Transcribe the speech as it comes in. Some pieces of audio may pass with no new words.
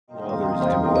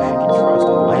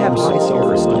I have high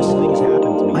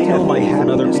self-esteem. I know my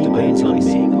happiness depends on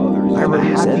me. I am a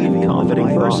happy and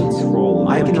confident person.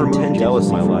 I am content jealous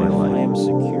in my life.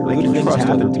 I can trust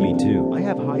other people.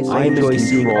 I enjoy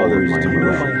seeing others do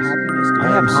well. I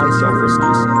have high self-esteem.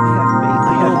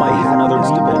 I know my happiness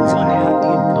depends on me.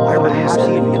 I am a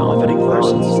happy and confident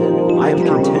person. I am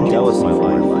content jealous in my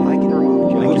life.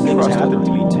 Good things happen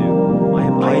to me too.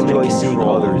 I enjoy seeing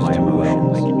others do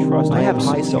well. I have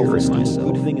high self-esteem.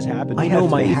 Good things happen. I know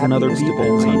my happiness other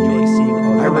people enjoy seeing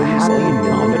others. I am a happy and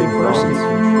confident person.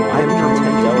 I am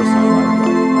content jealous in my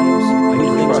life.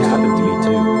 Good things happen to me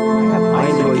too. I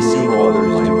enjoy seeing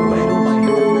others do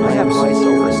well. I have high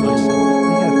self-esteem.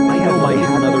 I know my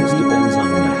happiness depends on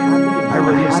me. I am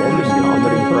a happy and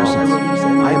confident person.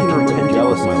 I am content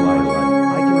jealous in my life.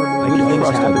 Good things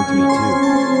happen to me too.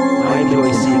 I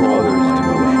enjoy seeing others do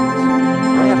well.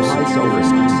 I have high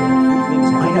self-esteem.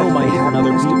 I know my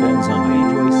happiness depends on me.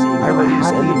 I am a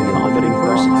happy and confident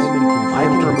person. I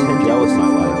am content jealous in my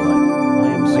life.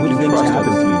 Good things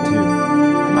happen to me too.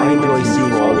 I enjoy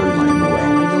seeing others do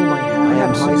well. I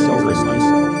have high self-esteem.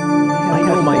 I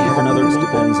know my happiness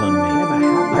depends on me.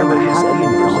 I am a happy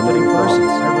and confident person.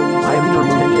 I am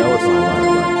content jealous in my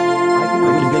life.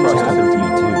 Good things happen to me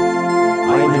too.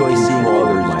 I enjoy seeing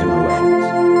others do well.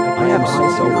 I have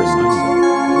high self-esteem.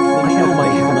 I know my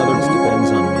happiness depends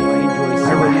on me.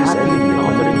 I am a happy and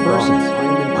confident person.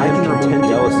 I am content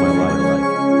jealous in my life.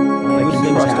 Good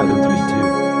things happen to me too.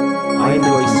 I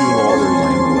enjoy seeing others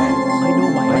do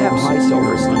well. I have high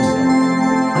self-esteem.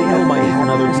 I know my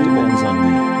happiness depends on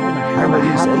me. I am a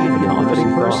happy and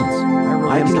confident person.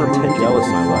 I am content jealous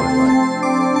in my life.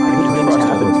 Good things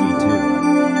happen to me too.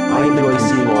 I enjoy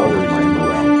seeing others do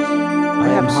well. I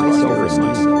have high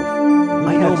self-esteem.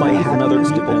 I know my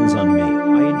happiness depends on me.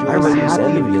 I am a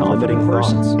happy and confident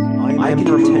person. I am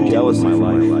content jealous in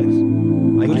my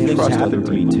life. Good things happen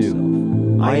to me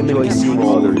too. I enjoy seeing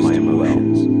others do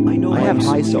well. I have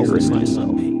high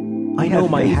self-esteem. I know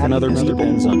my happiness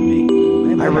depends on me.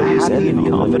 I am a happy and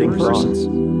confident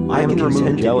person. I am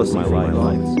content jealous in my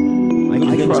life.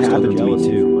 Good things happen to me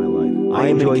too. I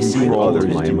enjoy seeing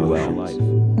others do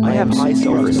well. I have high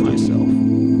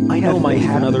self-esteem. I know my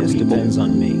happiness depends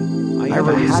on me. I am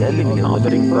a happy and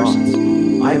confident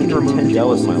person. I am content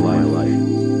jealous in my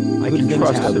life. Good things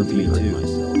happen to me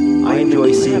too. I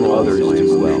enjoy seeing others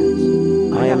do well.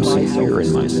 I am secure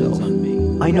in myself.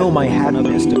 I know my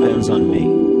happiness depends on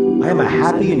me. I am a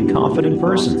happy and confident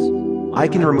person. I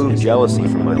can remove jealousy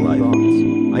from my life.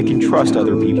 I can trust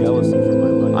other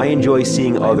people. I enjoy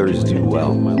seeing others do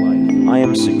well. I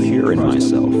am secure in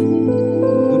myself.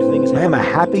 I am a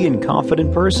happy and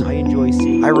confident person.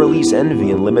 I release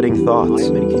envy and limiting thoughts.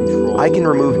 I can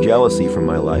remove jealousy from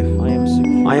my life.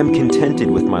 I am contented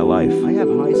with my life.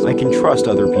 I can trust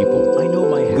other people.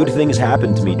 Good things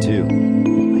happen to me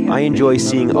too. I enjoy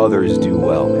seeing others do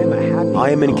well. I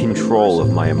am in control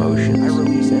of my emotions.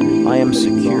 I am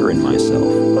secure in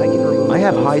myself. I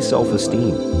have high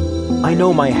self-esteem. I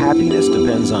know my happiness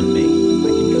depends on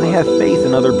me. I have faith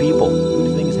in other people.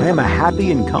 I am a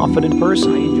happy and confident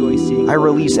person. I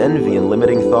release envy and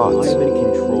limiting thoughts.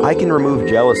 I can remove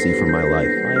jealousy from my life.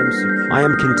 I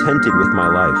am contented with my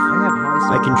life.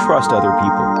 I can trust other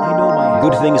people.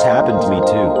 Good things happen to me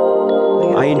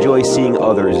too. I enjoy seeing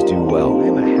others do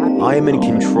well. I am in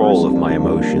control of my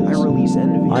emotions.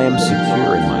 I am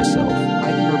secure in myself.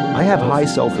 I have high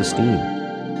self-esteem.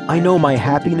 I know my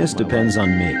happiness depends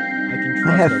on me.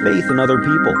 I have faith in other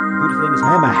people.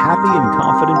 I am a happy and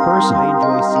confident person.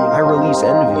 I release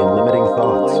envy and limiting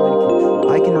thoughts.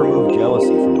 I can remove jealousy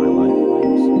from my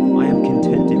life. I am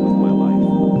contented with